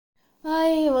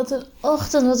wat een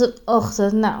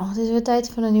ochtend. Nou, het is weer tijd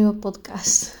voor een nieuwe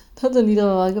podcast. Dat in ieder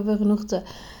geval. Ik heb er genoeg te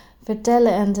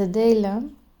vertellen en te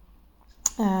delen.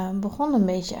 Begon een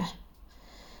beetje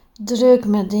druk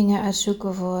met dingen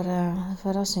uitzoeken voor een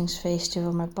verrassingsfeestje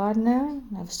voor mijn partner.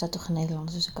 Hij staat toch in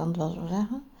Nederland, dus ik kan het wel zo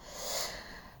zeggen.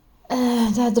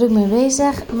 Daar druk mee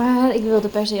bezig. Maar ik wilde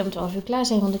per se om 12 uur klaar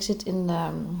zijn, want ik zit in de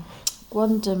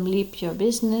Quantum Leap Your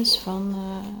Business van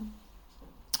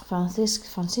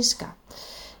Siska.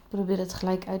 Ik probeer het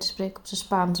gelijk uit te spreken op zijn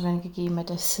Spaans. Ben ik hier met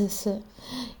de Sisse.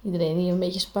 Iedereen die een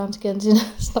beetje Spaans kent,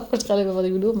 snapt waarschijnlijk wel wat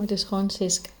ik bedoel. Maar het is gewoon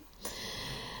Siska.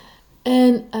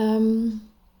 En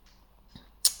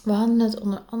we hadden het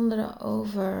onder andere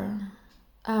over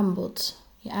aanbod.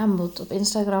 Je aanbod op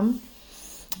Instagram.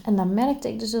 En dan merkte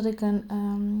ik dus dat ik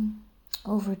een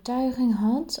overtuiging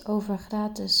had over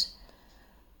gratis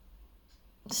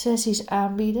sessies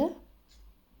aanbieden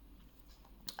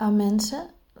aan mensen.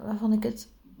 Waarvan ik het...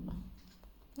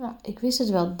 Nou, ik wist het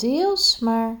wel deels,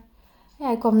 maar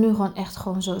ja, ik kwam nu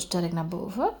gewoon zo sterk naar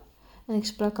boven. En ik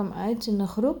sprak hem uit in de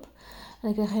groep. En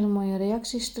ik kreeg hele mooie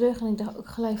reacties terug. En ik dacht ook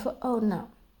gelijk van, oh nou,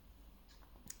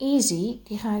 easy.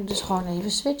 Die ga ik dus gewoon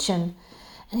even switchen.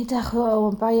 En ik dacht wel,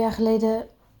 een paar jaar geleden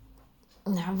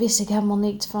wist ik helemaal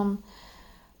niks van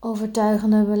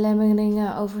overtuigende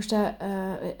belemmeringen,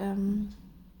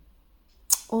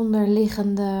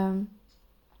 onderliggende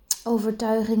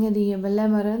overtuigingen die je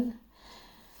belemmeren.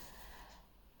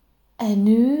 En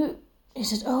nu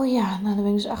is het, oh ja, nou dan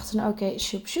ben ik dus achter, oké,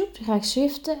 shoep, dan ga ik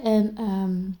shiften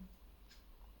en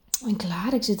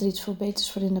klaar, ik zit er iets veel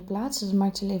beters voor in de plaats. Dat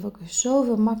maakt je leven ook weer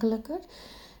zoveel makkelijker.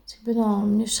 Dus ik ben al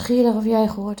nieuwsgierig of jij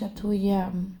gehoord hebt hoe je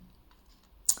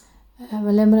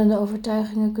belemmerende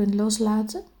overtuigingen kunt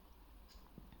loslaten.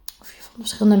 Of je van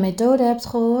verschillende methoden hebt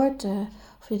gehoord,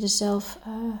 of je het zelf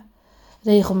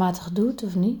regelmatig doet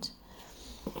of niet.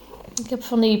 Ik heb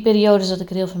van die periodes dat ik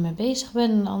er heel veel mee bezig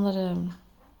ben. En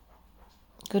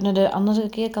andere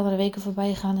keer kan er weken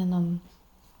voorbij gaan en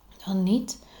dan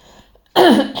niet.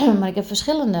 Maar ik heb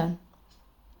verschillende.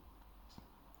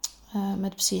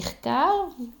 Met psychica,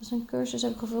 dat is een cursus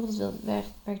heb ik gevolgd. Dat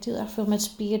werkt heel erg veel met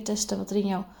spiertesten. Wat er in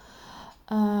jouw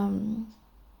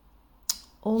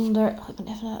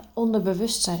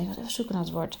onderbewustzijn, ik moet even zoeken naar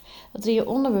het woord. Wat er in je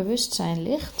onderbewustzijn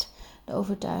ligt, de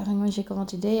overtuiging. Want je kan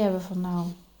wat idee hebben van nou,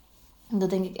 dat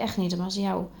denk ik echt niet. Maar als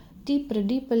jouw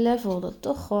diepe level dat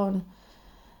toch gewoon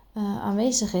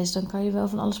aanwezig is, dan kan je wel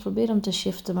van alles proberen om te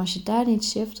shiften. Maar als je daar niet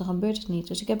shift, dan gebeurt het niet.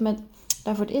 Dus ik heb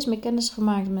daar voor het eerst mee kennis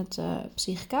gemaakt met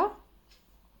psychica.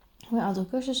 Ik heb een aantal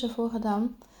cursussen voor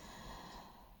gedaan.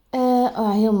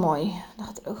 Heel mooi. Dan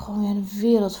gaat er ook gewoon weer een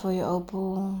wereld voor je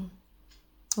open.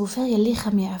 Hoeveel je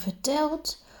lichaam je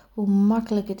vertelt. Hoe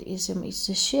makkelijk het is om iets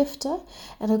te shiften.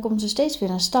 En dan komt er steeds weer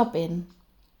een stap in.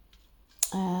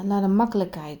 Naar de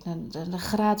makkelijkheid. Naar de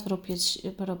graad waarop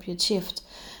je het shift.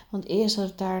 Want eerst had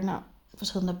ik daar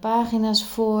verschillende pagina's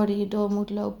voor die je door moet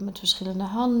lopen met verschillende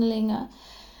handelingen.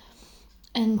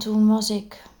 En toen was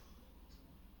ik,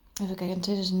 even kijken, in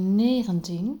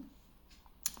 2019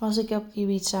 was ik op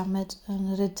Ibiza met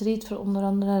een retreat voor onder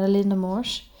andere de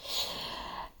Lindemoors.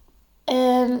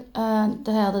 En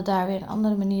dan hadden daar weer een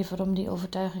andere manier voor om die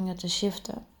overtuigingen te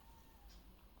shiften.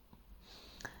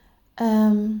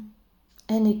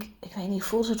 En ik weet niet, ik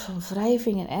voel een soort van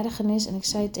wrijving en ergernis. En ik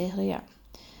zei tegen haar, ja,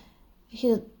 weet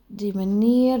je, die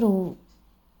manier hoe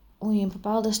je in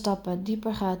bepaalde stappen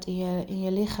dieper gaat in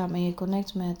je lichaam en je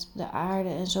connect met de aarde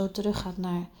en zo terug gaat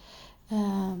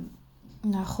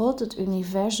naar God, het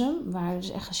universum, waar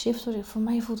dus echt geshift wordt. Voor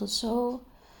mij voelt het zo,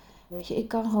 weet je, ik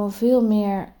kan gewoon veel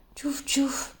meer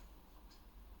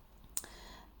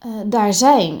daar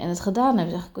zijn en het gedaan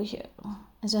hebben. Zeg ik, weet je.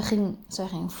 En zij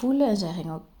ging voelen en zij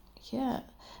ging ook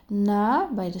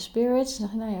bij de spirits. En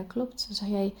dacht ik, nou ja, klopt. Ze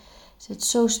zei, jij zit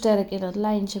zo sterk in dat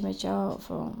lijntje met jou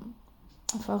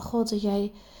van God, dat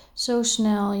jij zo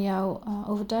snel jouw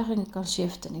overtuigingen kan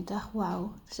shiften. En ik dacht, wauw,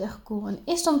 dat is echt cool. En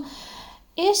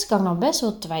eerst kan ik nog best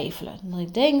wel twijfelen. Dat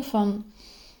ik denk van,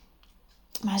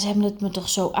 maar ze hebben het me toch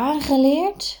zo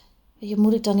aangeleerd? Weet je,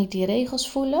 moet ik dan niet die regels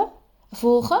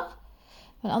volgen?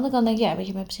 Aan de andere kant denk ik, ja, weet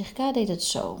je, met psychica deed het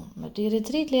zo. Met die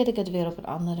retreat leerde ik het weer op een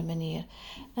andere manier.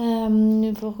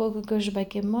 Nu volg ik ook een cursus bij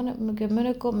Kim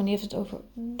Munnekom. En die heeft het over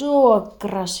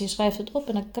doorkrassen. Je schrijft het op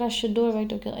en dan kras je door.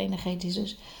 Werkt ook heel energetisch.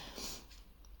 Dus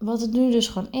wat het nu dus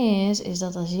gewoon is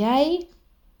dat als jij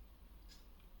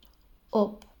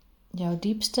op jouw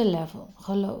diepste level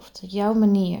gelooft, dat jouw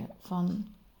manier van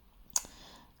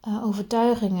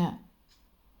overtuigingen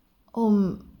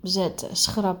omzetten,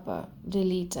 schrappen,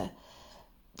 deleten,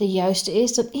 de juiste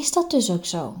is, dan is dat dus ook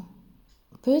zo.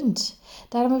 Punt.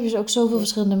 Daarom heb je dus ook zoveel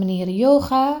verschillende manieren.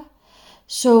 Yoga,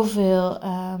 zoveel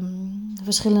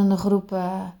verschillende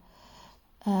groepen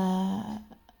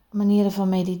manieren van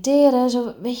mediteren.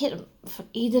 Zo, weet je, voor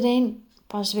iedereen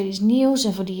past weer iets nieuws.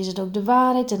 En voor die is het ook de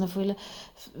waarheid. En dan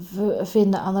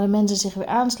vinden andere mensen zich weer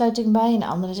aansluiting bij. En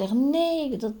anderen zeggen,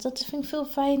 nee, dat vind ik veel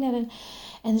fijner. En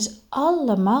het is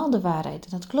allemaal de waarheid.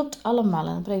 En dat klopt allemaal.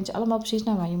 En dat brengt je allemaal precies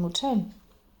naar waar je moet zijn.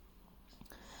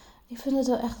 Ik vind het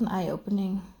wel echt een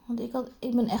eye-opening. Want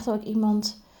ik ben echt ook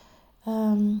iemand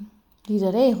die de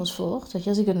regels volgt. Weet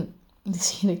je, ik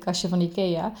zie een kastje van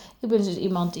Ikea. Ik ben dus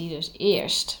iemand die dus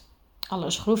eerst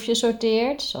alle schroefjes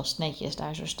sorteert. Zoals het netjes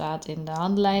daar zo staat in de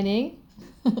handleiding.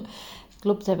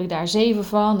 Klopt, heb ik daar 7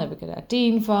 van? Heb ik er daar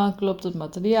 10 van? Klopt het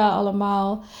materiaal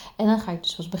allemaal? En dan ga ik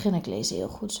dus pas beginnen. Ik lees heel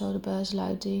goed zo de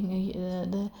besluiting,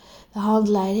 de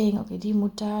handleiding. Oké, die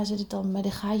moet daar. Zit het dan bij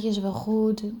de gaatjes wel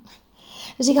goed?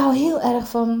 Dus ik hou heel erg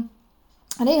van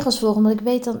regels volgen, omdat ik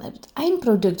weet dat het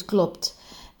eindproduct klopt.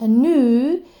 En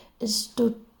nu is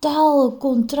totaal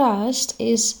contrast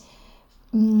is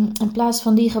in plaats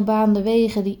van die gebaande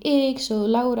wegen die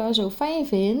Laura, zo fijn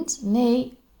vind.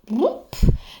 Nee,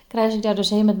 kruis ik daar dus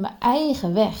heen met mijn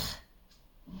eigen weg.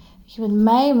 Met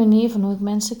mijn manier van hoe ik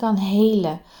mensen kan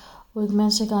helen. Hoe ik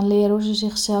mensen kan leren hoe ze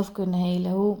zichzelf kunnen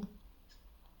helen.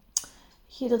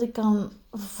 Dat ik kan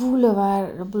voelen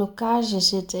waar de blokkages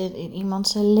zitten in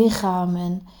iemands lichaam.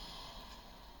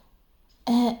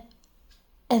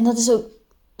 En dat is ook,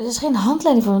 er is geen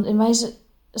handleiding voor. Want in wijze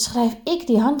schrijf ik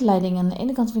die handleiding. Aan de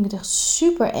ene kant vind ik het echt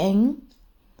super eng.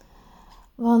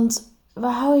 Want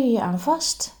waar hou je je aan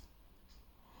vast?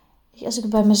 Als ik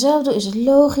het bij mezelf doe, is het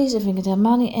logisch. En vind ik het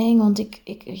helemaal niet eng. Want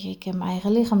ik ken mijn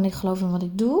eigen lichaam en ik geloof in wat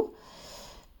ik doe.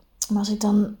 Maar als ik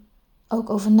dan ook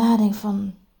over nadenk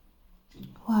van...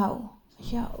 Wauw,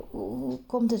 hoe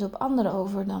komt dit op anderen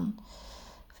over dan?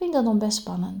 Vind ik dat dan best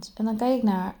spannend. En dan kijk ik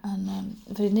naar een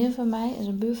vriendin van mij, is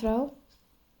een buurvrouw.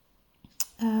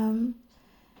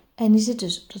 En die zit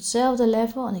dus op hetzelfde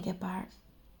level. En ik heb haar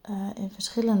in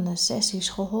verschillende sessies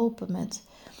geholpen met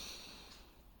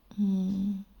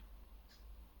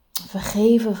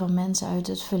vergeven van mensen uit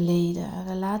het verleden. Een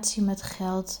relatie met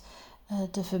geld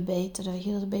te verbeteren. Weet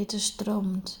je, dat het beter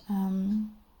stroomt.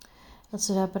 Dat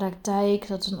ze daar praktijk,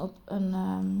 dat is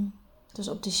dus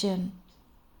opticien.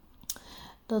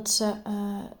 Dat ze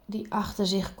die achter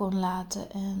zich kon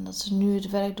laten. En dat ze nu het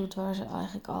werk doet waar ze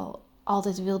eigenlijk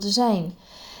altijd wilde zijn.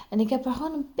 En ik heb haar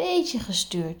gewoon een beetje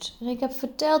gestuurd. En ik heb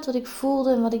verteld wat ik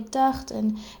voelde en wat ik dacht.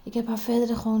 En ik heb haar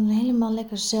verder gewoon helemaal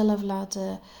lekker zelf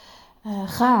laten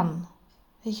gaan.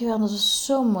 Weet je wel, dat was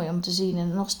zo mooi om te zien.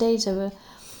 En nog steeds hebben we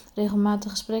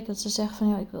regelmatig gesprekken dat ze zegt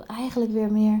van... ik wil eigenlijk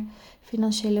weer meer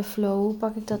financiële flow. Hoe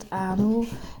pak ik dat aan?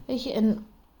 Weet je, en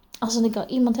als ik al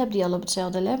iemand heb die al op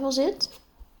hetzelfde level zit...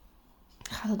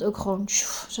 gaat het ook gewoon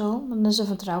zo. Dan ze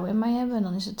vertrouwen in mij hebben. En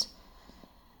dan is het...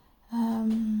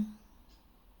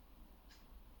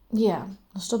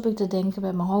 dan stop ik te denken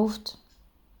bij mijn hoofd.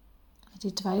 Met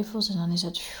die twijfels. En dan is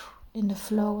het in de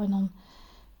flow. En dan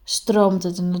stroomt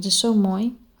het. En dat is zo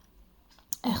mooi.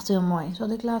 Echt heel mooi. Zo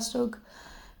had ik laatst ook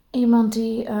iemand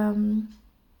die...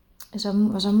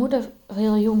 was haar moeder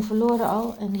heel jong verloren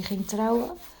al. En die ging trouwen.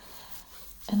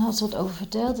 En had ze wat over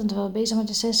verteld. En terwijl we bezig met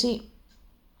de sessie...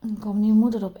 kwam die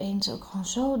moeder opeens ook gewoon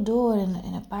zo door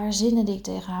in een paar zinnen die ik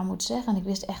tegen haar moet zeggen. En ik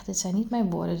wist echt, dit zijn niet mijn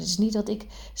woorden. Dit is niet wat ik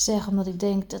zeg omdat ik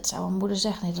denk, dat zou een moeder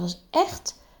zeggen. Nee, het was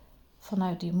echt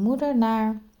vanuit die moeder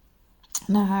naar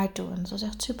haar toe. En dat was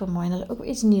echt super mooi. En dat is ook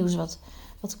iets nieuws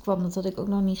wat kwam. Dat had ik ook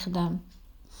nog niet gedaan.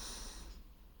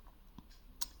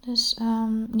 Dus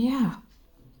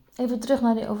even terug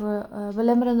naar die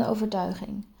belemmerende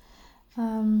overtuiging.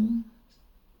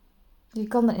 Je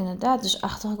kan er inderdaad dus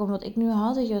achterkomen wat ik nu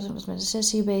had. Je was met een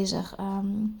sessie bezig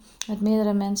met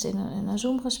meerdere mensen in een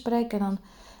Zoom-gesprek. En dan,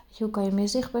 hoe kan je meer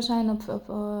zichtbaar zijn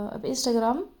op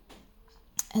Instagram?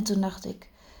 En toen dacht ik,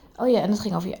 en dat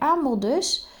ging over je aanbod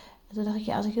dus. En toen dacht ik,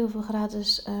 als ik heel veel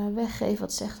gratis weggeef,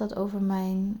 wat zegt dat over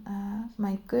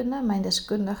mijn kunnen, mijn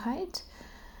deskundigheid?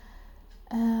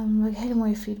 Waar ik hele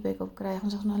mooie feedback op krijg. En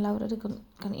zeg, Laura,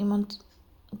 kan iemand...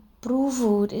 proeven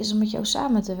hoe het is om met jou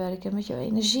samen te werken, met jouw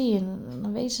energie. En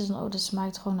dan weten ze, dat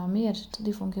smaakt gewoon naar meer. Dus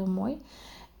die vond ik heel mooi.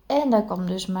 En daar kwam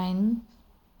dus mijn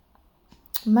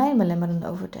belemmerende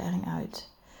overtuiging uit.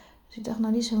 Dus ik dacht,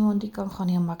 die kan ik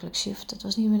gewoon heel makkelijk shiften. Het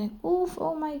was niet meer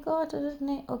oh my god,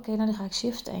 nee. Oké, die ga ik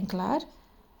shiften en klaar.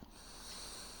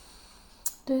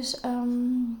 Dus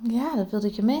dat wilde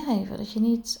ik je meegeven. Dat je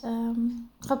niet,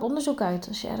 ga op onderzoek uit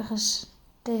als je ergens...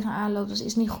 tegenaan loopt, als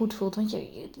iets niet goed voelt. Want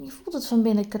je voelt het van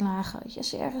binnen knagen. Weet je,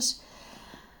 als je ergens,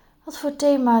 wat voor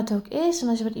thema het ook is, en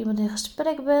als je met iemand in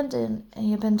gesprek bent en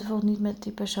je bent het bijvoorbeeld niet met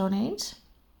die persoon eens,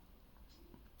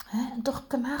 En toch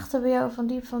knaagt er bij jou van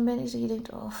diep van binnen iets dat je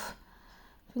denkt, oh,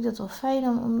 vind ik dat wel fijn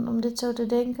om dit zo te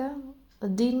denken?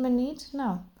 Dat dient me niet.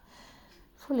 Nou,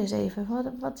 voel eens even.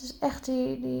 Wat is echt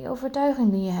die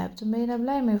overtuiging die je hebt? En ben je daar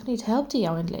blij mee of niet? Helpt die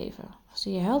jou in het leven? Als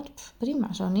die je helpt,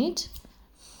 prima. Zo niet.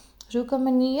 Zoek een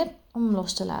manier om hem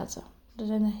los te laten. Er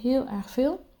zijn er heel erg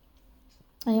veel.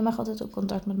 En je mag altijd ook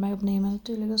contact met mij opnemen.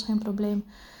 Natuurlijk, dat is geen probleem.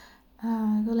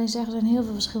 Ik wil alleen zeggen, er zijn heel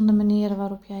veel verschillende manieren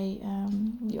waarop jij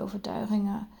die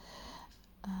overtuigingen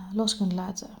los kunt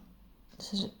laten. Dus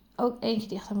er is ook eentje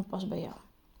die echt helemaal past bij jou.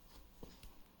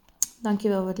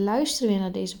 Dankjewel voor het luisteren weer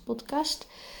naar deze podcast.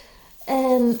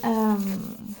 En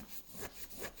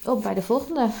op bij de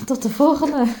volgende. Tot de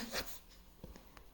volgende.